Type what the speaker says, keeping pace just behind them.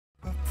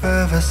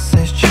Ever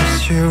since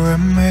just you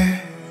and me.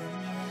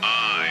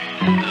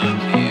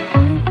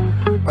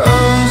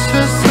 온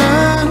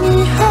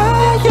세상이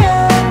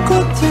하얀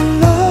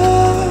꽃들로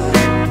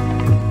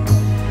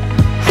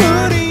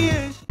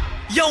우리의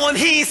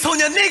영원히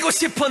소년이고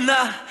싶어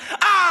나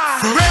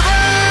Forever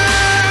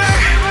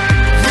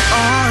we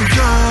are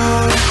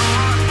yours.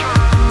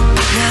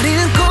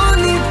 나리는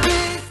꽃잎이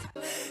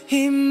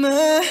힘을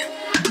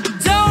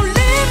Don't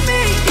leave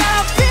me, I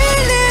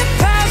feel it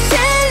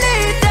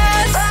partially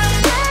does.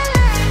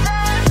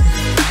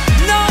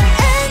 No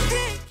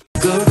ending.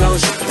 끄고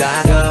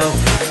싶다고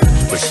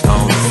Push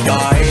on the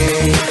star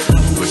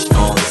Push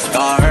on the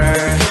star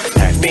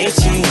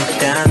달빛이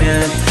있다면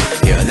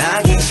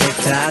변하기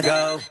싫다고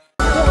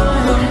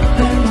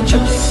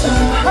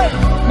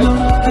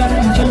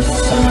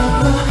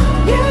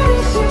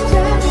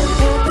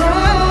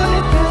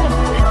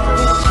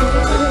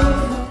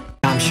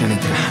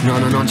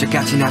너는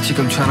언제까지나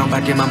지금처럼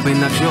밝게만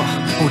빛나줘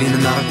우리는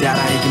너를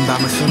따라 이긴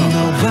밤을 수놓아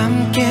너와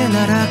함께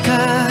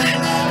날아가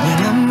When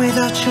I'm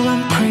without you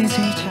I'm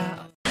crazy child.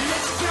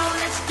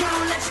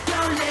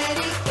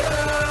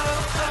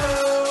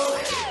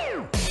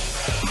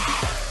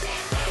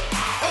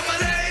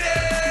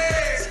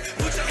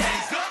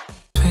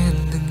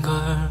 되는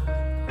걸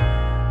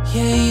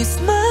Yeah it's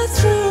my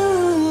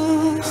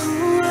truth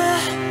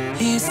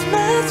It's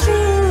my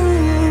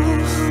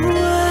truth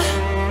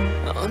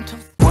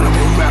Wanna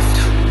be left,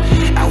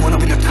 I wanna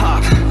be the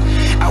top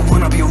I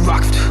wanna be a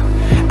rockstar,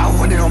 I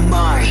want it all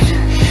mine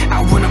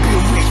I wanna be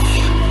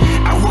rich,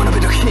 I wanna be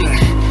the king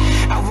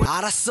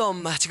알았어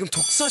엄마 지금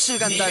독서실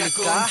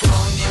간다니까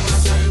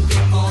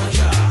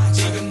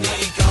지금 네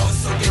거울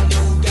속에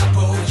누가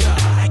보여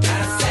I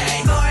gotta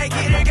say 너의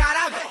길을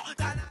가라고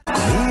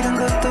이런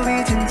것도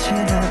잊은 채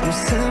나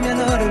웃으며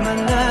너를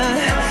만나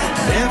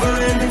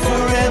Never ending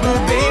forever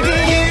baby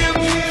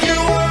You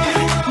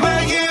are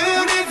my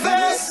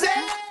universe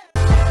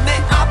내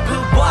앞을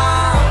봐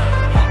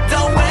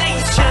The way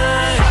you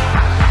shine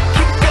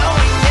Keep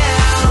going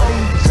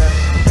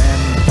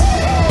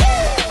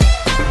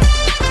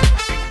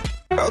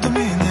now 어둠이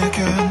내게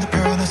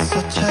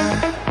변했었지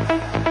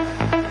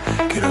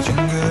길어진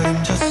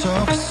그림자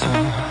속에서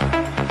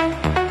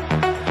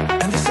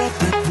And they said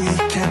that we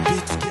can't be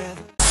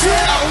together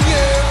Oh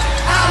yeah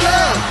I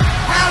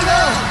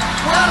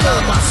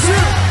love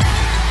myself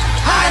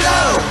I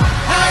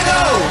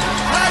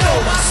know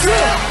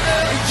myself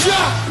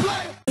Yeah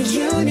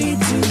You need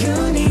to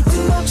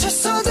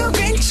멈췄어도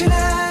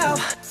괜찮아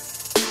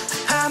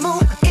아무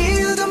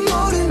이유도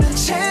모르는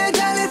채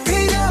달릴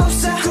필요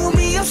없어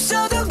꿈이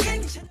없어도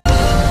괜찮아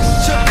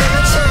저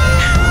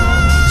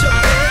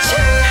빛이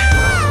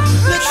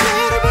내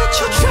죄를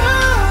비춰줘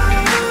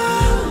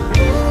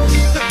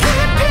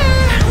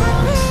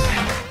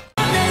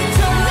더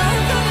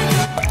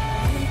깊이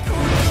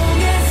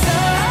공동에서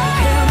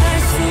헤어날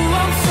수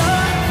없어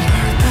널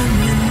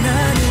닿는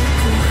나를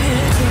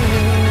구해줘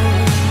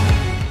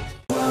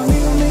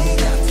위험이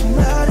같은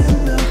말은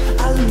너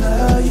I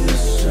love you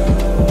so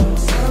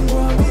사랑과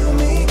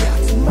위험이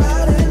같은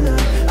말은 너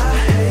I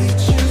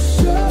hate you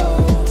so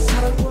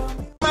사랑과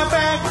My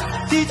back,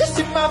 뒤졌어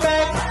my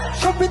back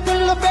쇼핑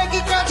들러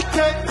빼기까지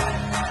take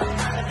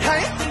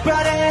Hey,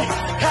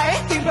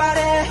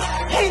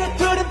 이런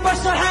둘은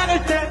벌써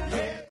하늘 때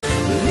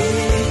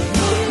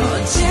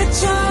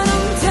어제처럼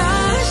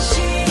다시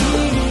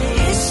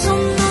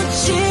손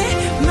놓지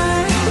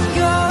말고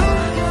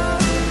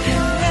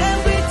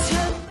Every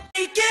time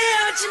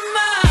얘기하지 마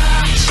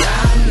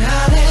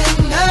장난해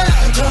나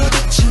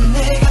도대체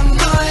내가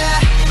뭐야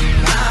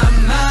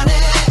맘만해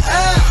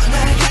날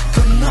갖고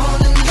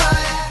노는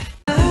거야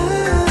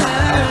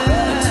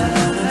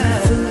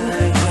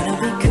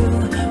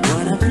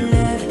Wanna be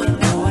loved,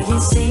 know I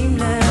ain't same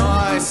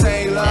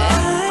love I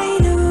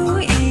know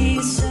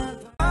it's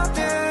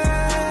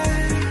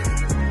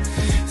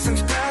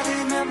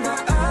승집하면 뭐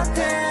어때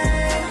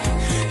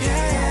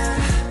Yeah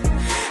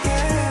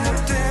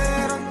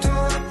때론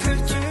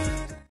돌아플지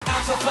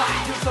I'm so fly,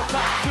 you're so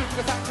fly 굵은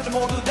상처를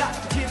모두 다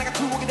지나간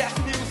추억이 다시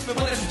네 웃음을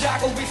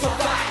보내주자고 We so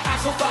fly, I'm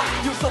so fly,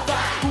 you're so fly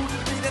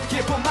우리를 위한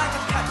기쁨만큼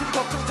같은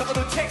걱정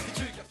적어도 책임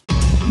즐겨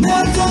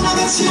날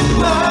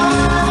떠나가지마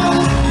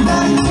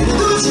날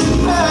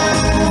두지마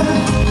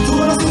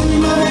돌아서 네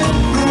맘에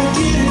날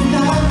길을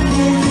나에게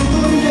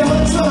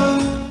돌려줘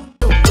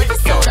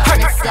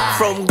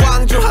From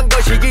광주 한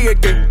거시기에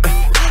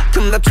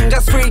금납 충장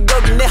스트리트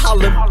여기 내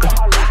할렘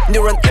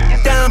Neuron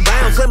up down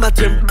bounce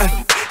맞춤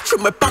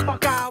춤을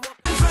빡까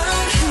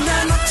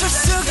날 놓칠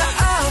수가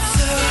없어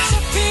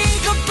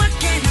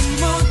이것밖에는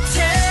못해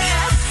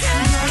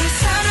너를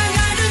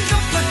사랑하는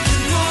것밖에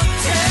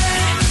못해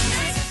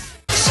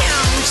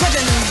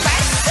찾아는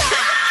발사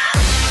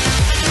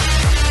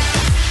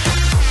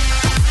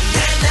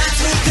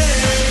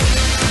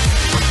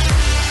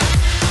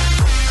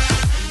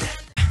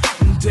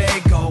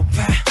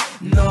되고파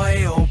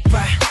너의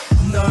오빠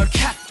널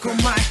갖고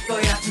말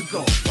거야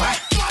두고 봐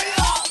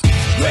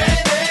왜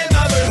내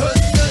맘을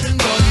흔드는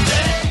건데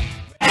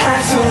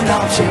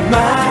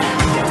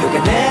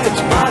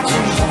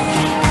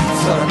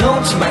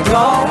끊지 말고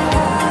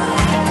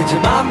그저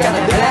마음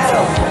가는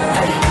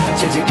대로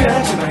질질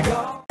끌지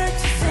말고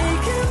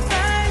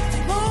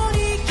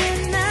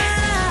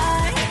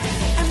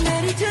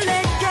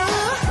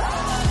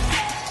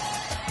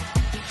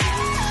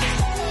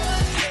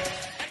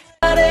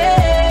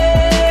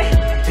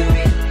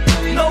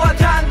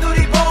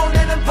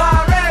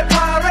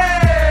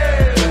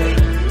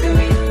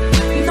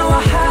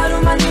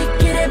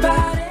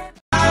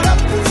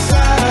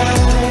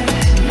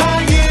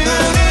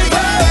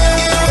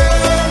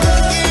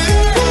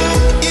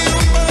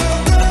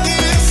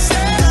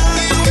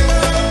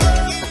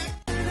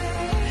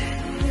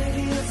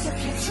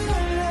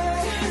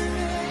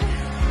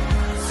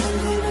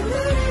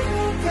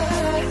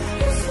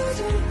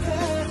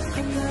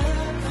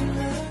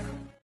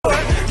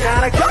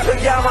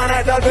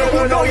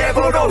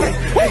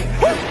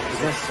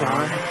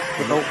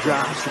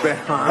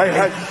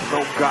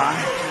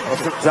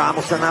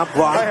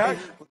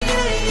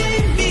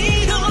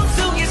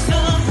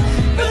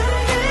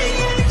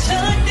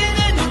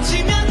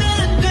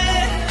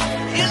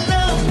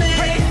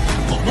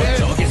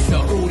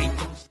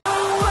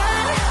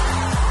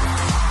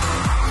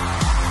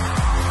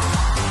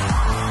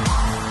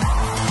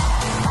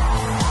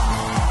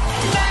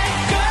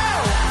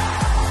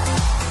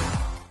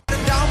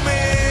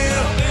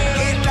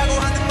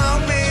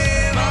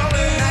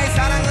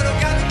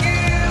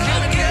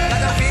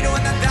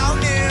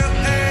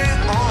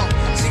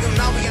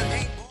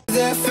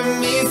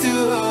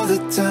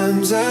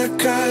Times I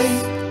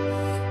cried,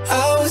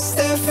 I was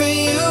there for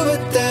you,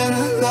 but then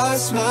I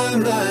lost my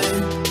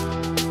mind.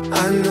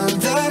 I know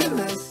that I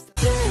messed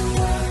up.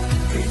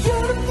 그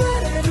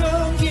여름날의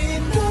이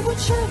너무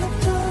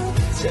차갑던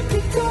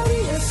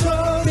제빛거리의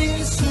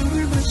소리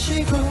숨을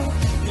마시고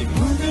네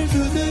문을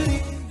두드리.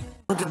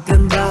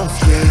 어쨌든 yeah,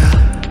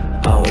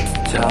 I want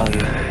to tell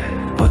you.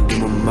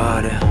 어둠은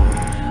말해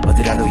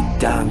어디라도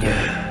있단 게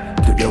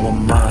두려워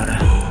말해.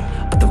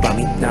 어떤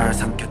밤이 날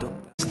삼켜도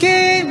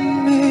Give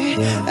me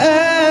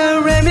a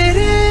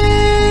remedy.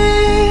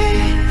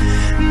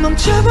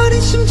 멈춰버린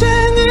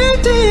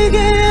심장을 뛰게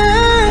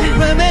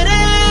remedy.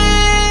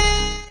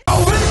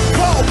 Oh, we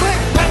call me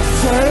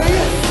Betsy.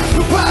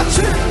 You watch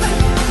it,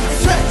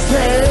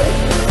 sexy,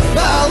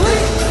 Molly,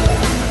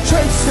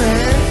 Tracy.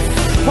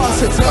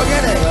 벌써 저게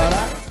내가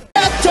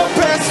Get the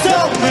best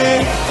of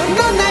me. 넌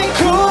날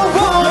구워,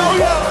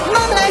 넌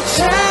날 참,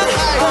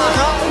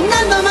 난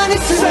너만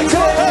있으면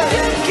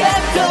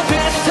Get the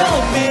best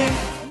of me.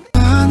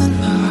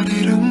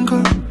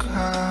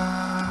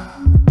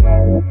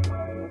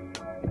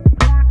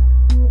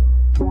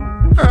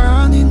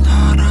 아닌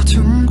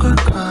알아준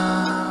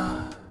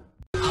걸까.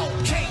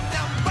 Okay,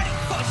 now I'm ready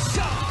for the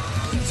show.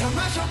 자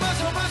마셔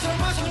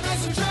내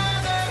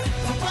술잔에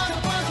더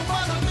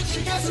빠져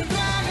미치겠을 거야.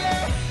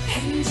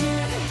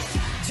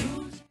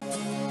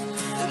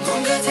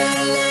 뭔가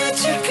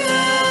달라질까.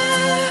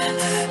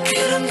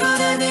 그런 건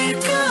아닐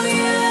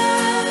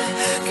거야.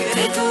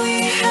 그래도 이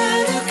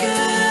하루가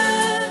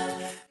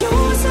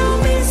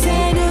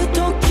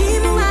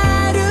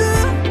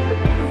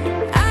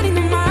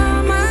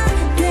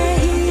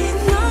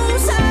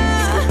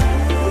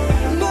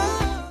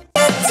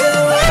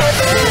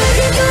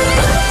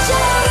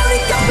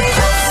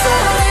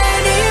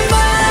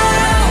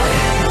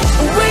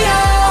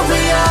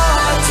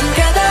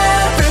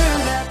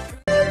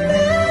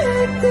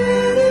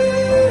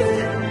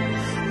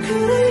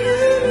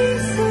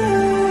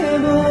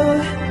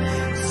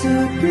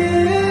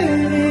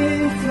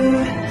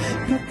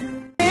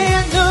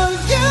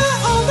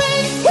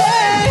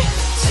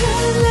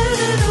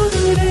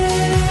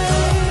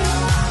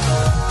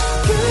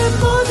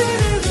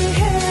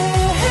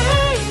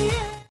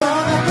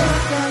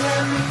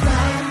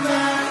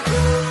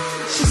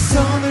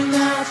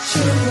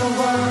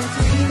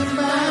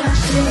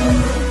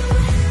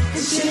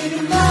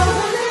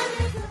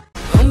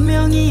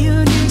운명이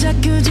우릴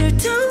자꾸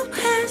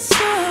질투했어.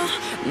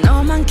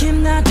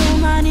 너만큼 나도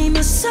많이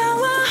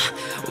무서워.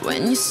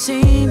 When you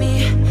see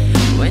me,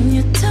 when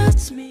you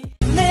touch me.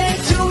 내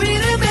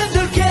주위를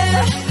맴돌게.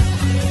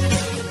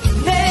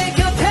 내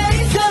곁에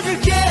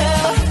있어줄게.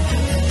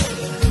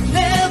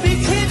 내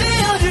빛이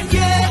되어줄게.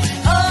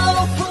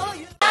 Oh for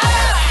you.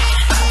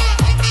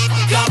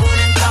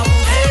 거부는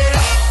거부해.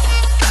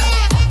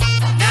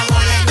 나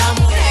원래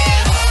너무해.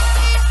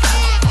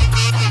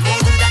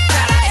 모두 다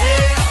따라해.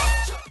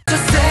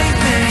 Just save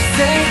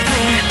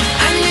me.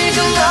 I need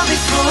your love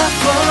before.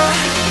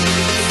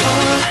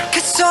 그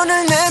손을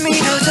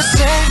내밀어. Just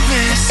save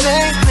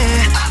me.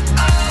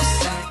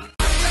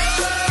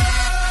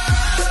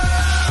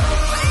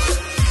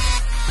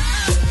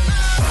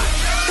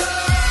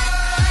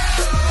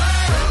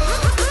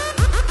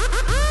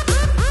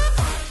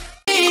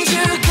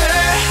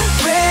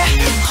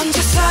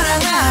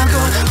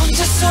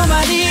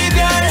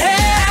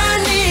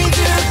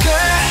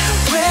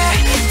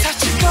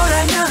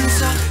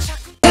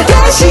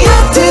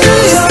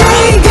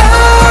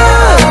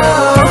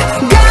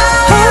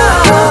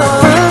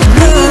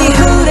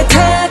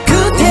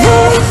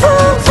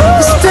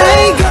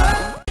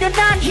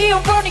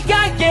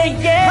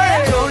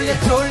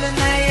 돌려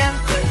나의 양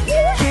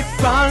Keep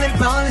falling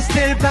falling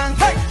still bang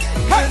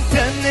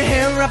Turn the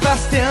hair up I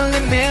still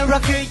in mirror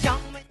그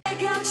영문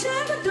내가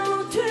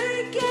잡아도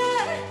될게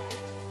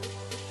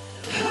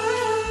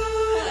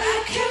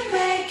I can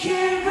make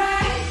it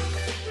right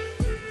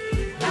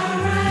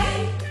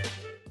Alright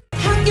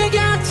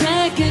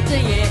한결같아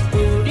그때의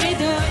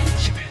우리들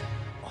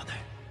오늘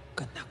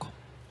끝나고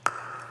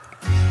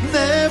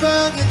내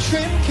방에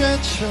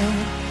dreamcatcher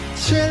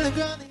chilling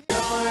거니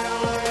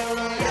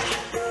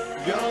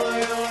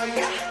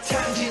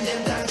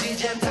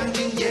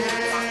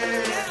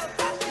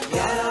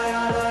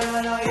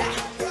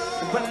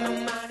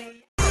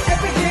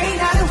Everyday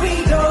나를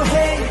위로해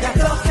나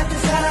똑같은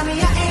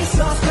사람이야 ain't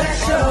so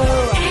special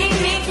Ain't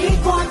make me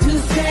want to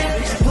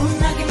say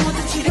분하게 모든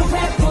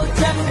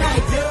치료해보자고 나의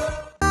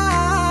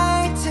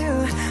I to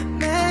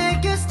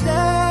make you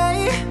stay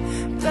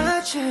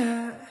but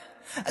you're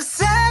a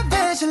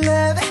savage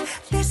love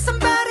There's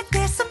somebody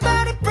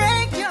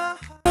break your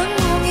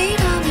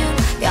운명이라면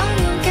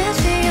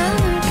영영하지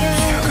않을게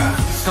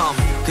섬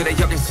그래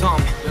여긴 섬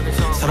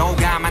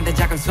서로가 만든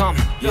작은 섬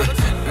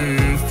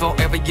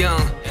Forever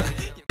young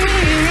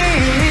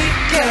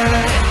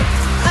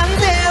I'm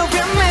there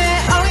with me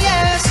oh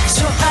yes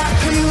So I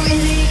call you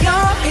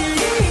illegal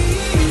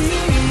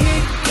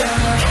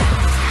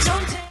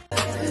Don't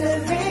let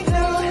me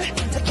know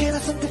I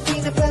cannot stop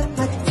thinking about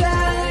my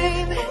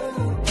time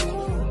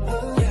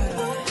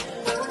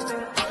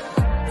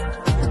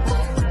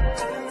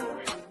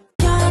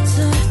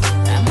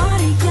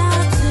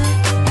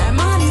할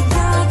말이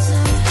같아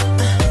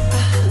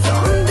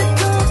Don't let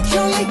go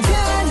you're like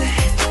that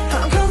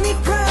I'll call me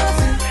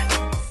brother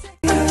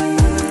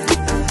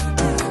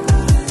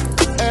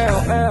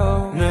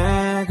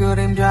내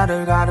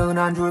그림자를 가둔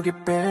한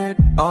줄깃빛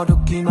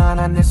어둡기만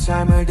한 내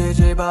삶을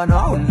뒤집어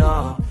놓어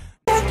너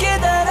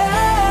깨달아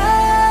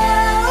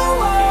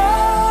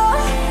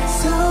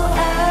So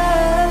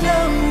I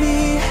love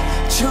me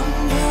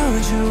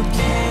전부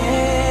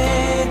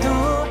줄게도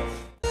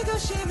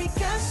이것이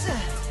미카사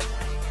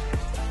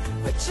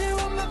But you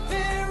are my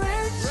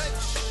parents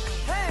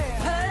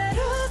하루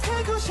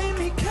그곳이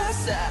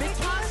미카사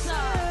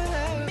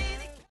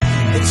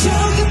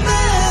저기만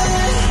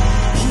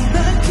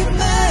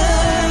이만큼만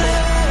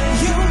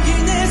용기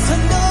내서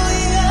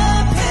너의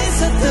앞에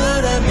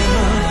섰더라면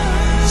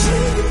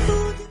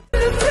지금보다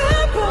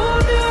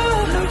바라보면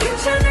넌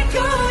괜찮을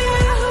거야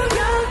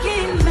여기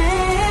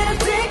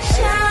magic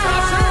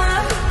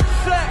shot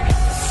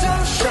So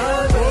show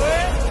me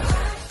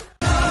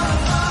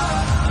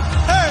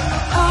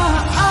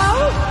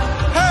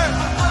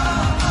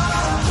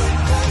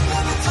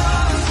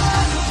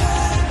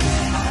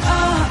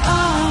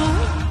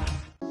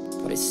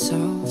But it's so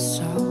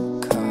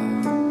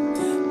cold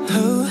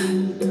Who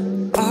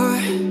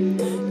are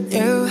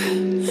you?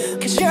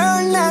 Cause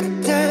you're not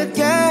that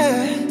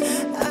good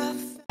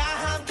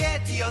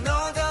함께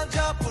뛰어놀던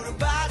저 푸른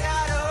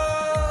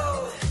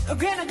바다로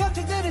괜한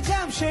걱정들은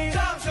잠시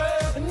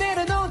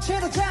내려놓은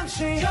채로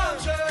잠시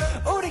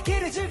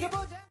우리끼리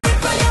즐겨보자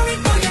Keep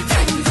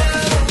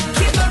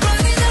on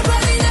running and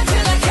running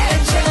until I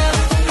catch up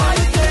Are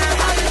you there?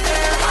 Are you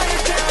there? Are you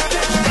there?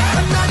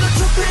 Another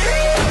to be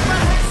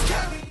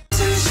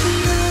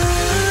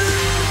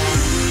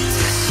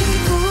다시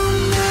본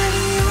날이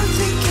올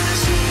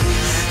때까지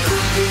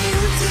꿈이 올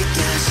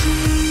때까지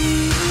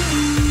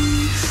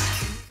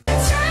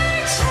잘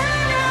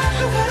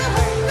찾아 바라본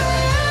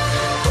거야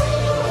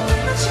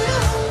나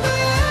지나온 거야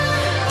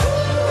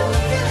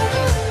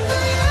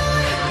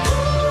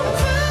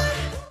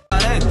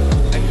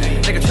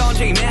내가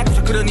천천히 맺고서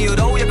그런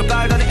이유로 약간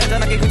발단에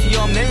애잔하게 끝이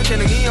없네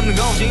재능이 없는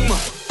거지 뭐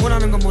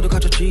원하는 건 모두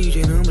가졌지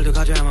이제는 뭘 더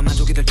가져야만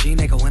만족이 될지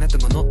내가 원했던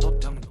건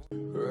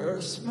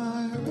Where's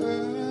my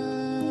adventure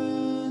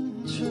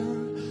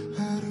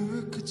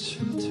하루의 끝을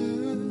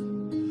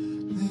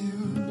드네요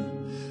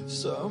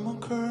Someone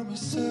call me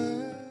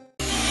say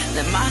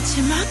내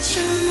마지막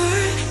춤을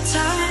다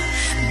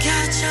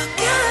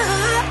가져가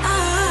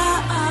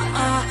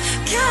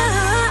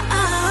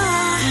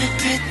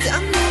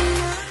뱉던 눈물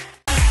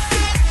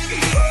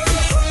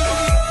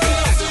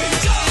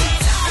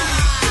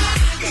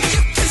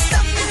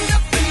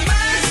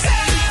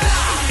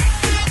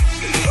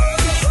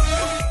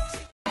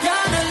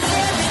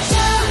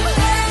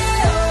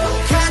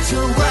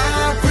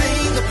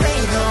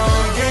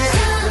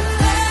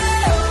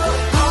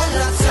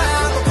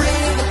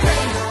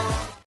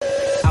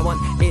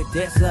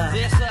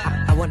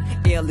I want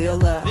a little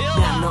love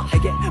난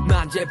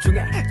너에게만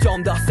집중해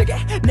좀 더 세게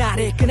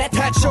나를 이끄네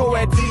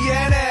태초의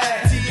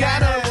DNA가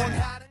널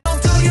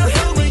원하는 Do you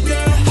hear me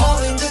girl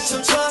홀린 듯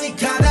천천히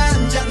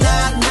가라앉아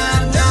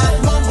나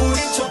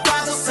몸부림쳐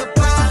봐도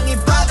사방이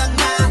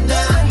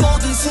바닥난다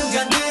모든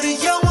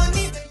순간들이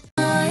영원히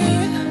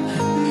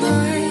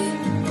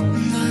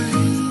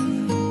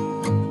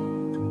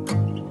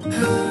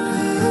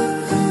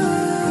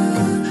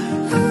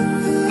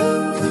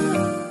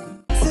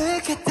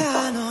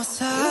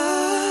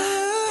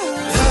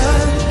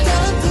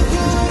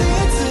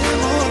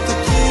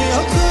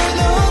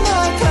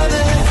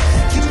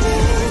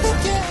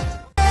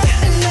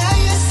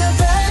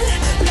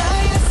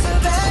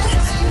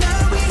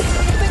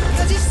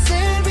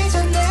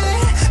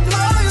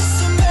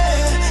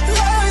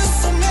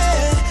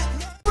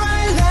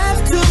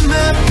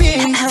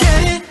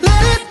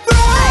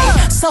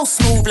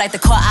so smooth like the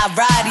car I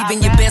ride.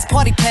 Even your best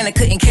party planner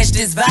couldn't catch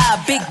this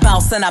vibe. Big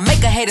boss and I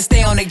make a hater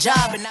stay on their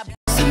job. And I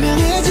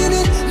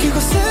선명해지는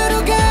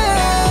그곳으로 가.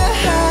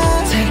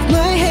 Take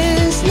my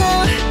hands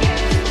now.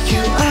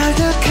 You are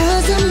the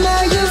cause of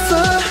my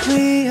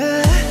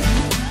euphoria.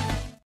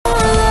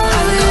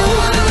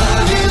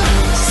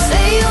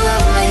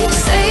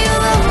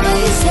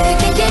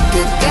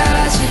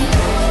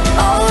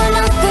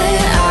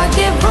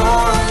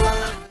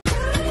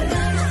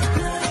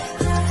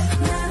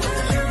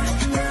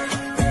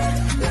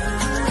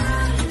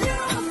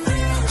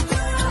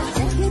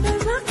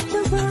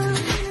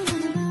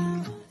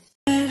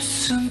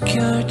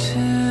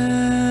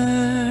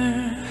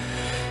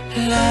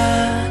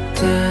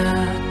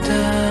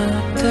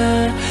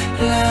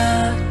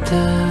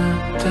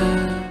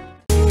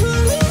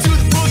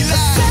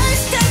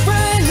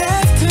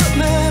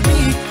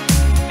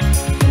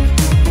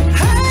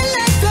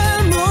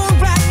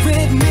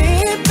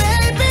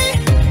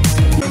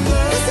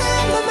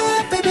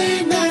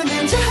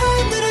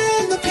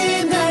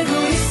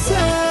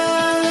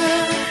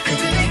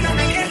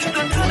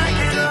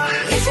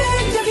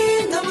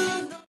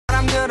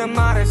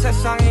 말에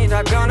세상이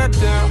다 변했대.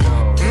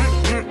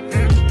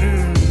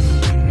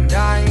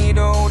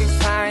 다행히도 우리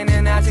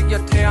사이는 아직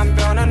여태 안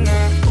변했네.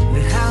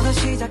 늘 하던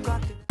시작과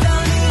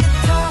Don't need to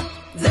talk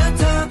the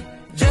talk,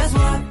 just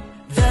walk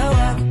the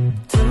walk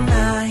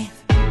tonight.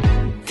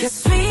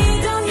 Cause we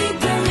don't need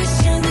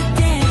permission to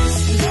dance.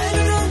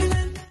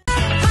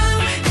 I'm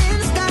in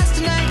the stars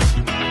tonight.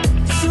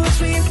 So watch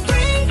me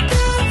bring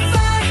the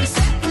fire,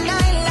 set the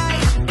night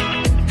light.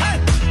 Hey,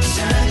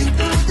 shining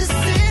through the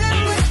city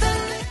with the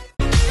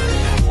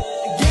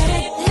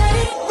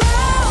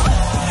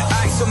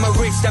on my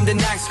wrist, I'm the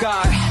nice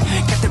guy.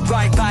 Got the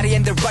right body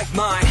and the right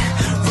mind.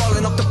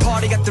 Rolling up the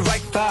party, got the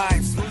right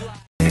vibes.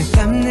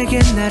 밤 내게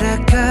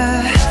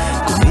날아가.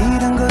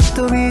 꿈이란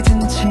것도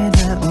잊은 채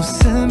나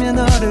웃으며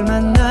너를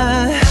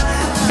만나.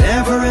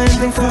 Never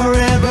ending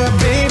forever,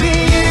 baby.